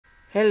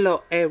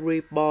Hello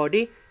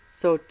everybody,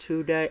 so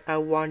today I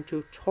want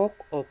to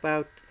talk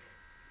about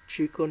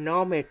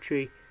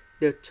trigonometry.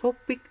 The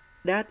topic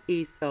that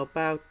is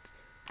about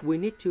we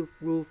need to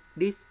prove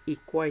this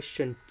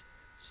equation.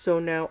 So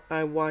now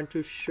I want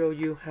to show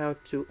you how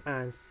to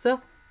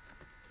answer.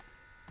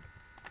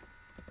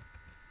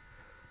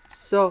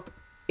 So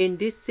in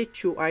this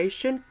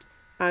situation,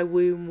 I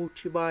will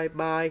multiply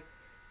by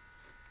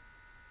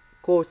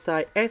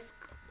cotx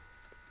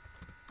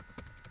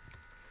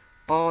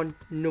on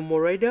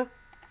numerator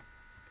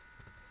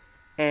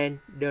and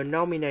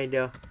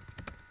denominator.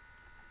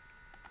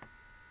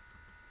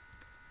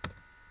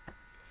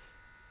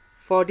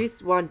 For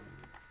this one,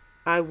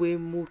 I will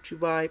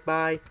multiply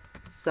by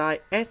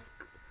sinx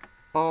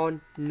on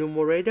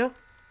numerator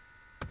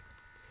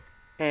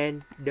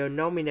and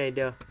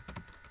denominator.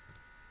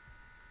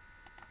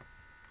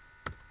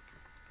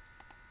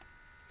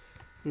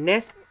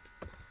 Next,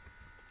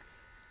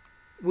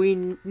 we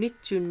need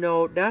to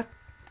know that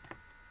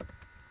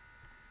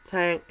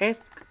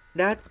tanx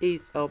that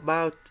is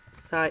about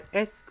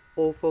sinx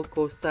over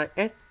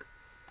cosx.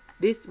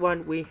 This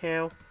one we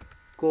have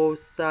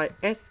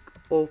cosx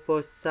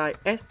over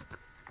sinx.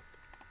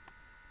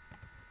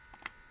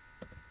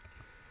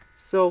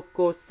 So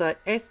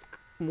cosx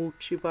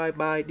multiplied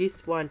by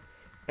this one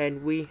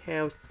and we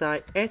have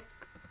sinx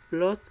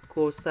plus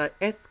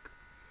cosx.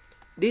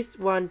 This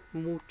one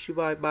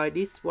multiplied by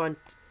this one,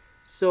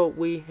 so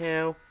we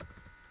have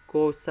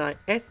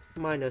cosx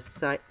minus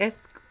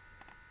sinx.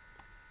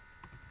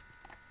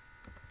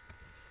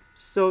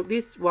 So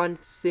this one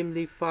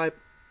simplified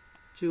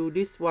to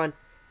this one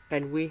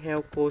and we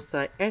have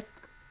cosx.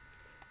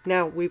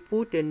 Now we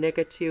put the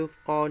negative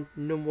on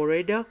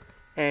numerator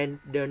and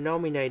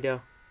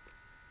denominator.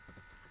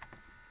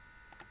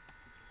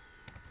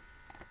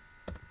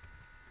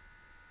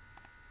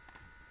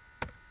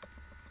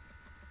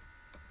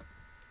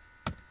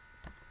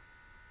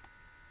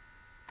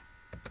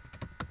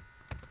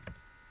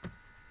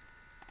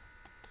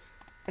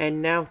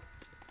 And now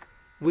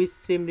we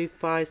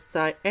simplify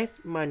sinx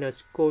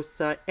minus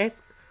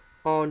cosx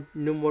on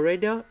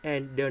numerator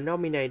and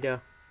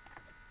denominator.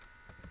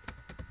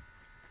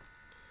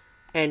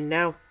 And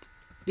now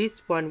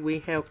this one we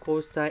have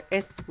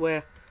cosx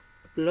square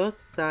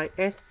plus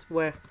sinx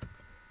square,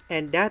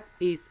 and that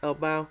is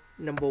about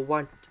number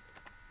 1.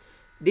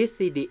 This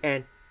is the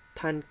end.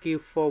 Thank you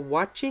for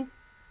watching.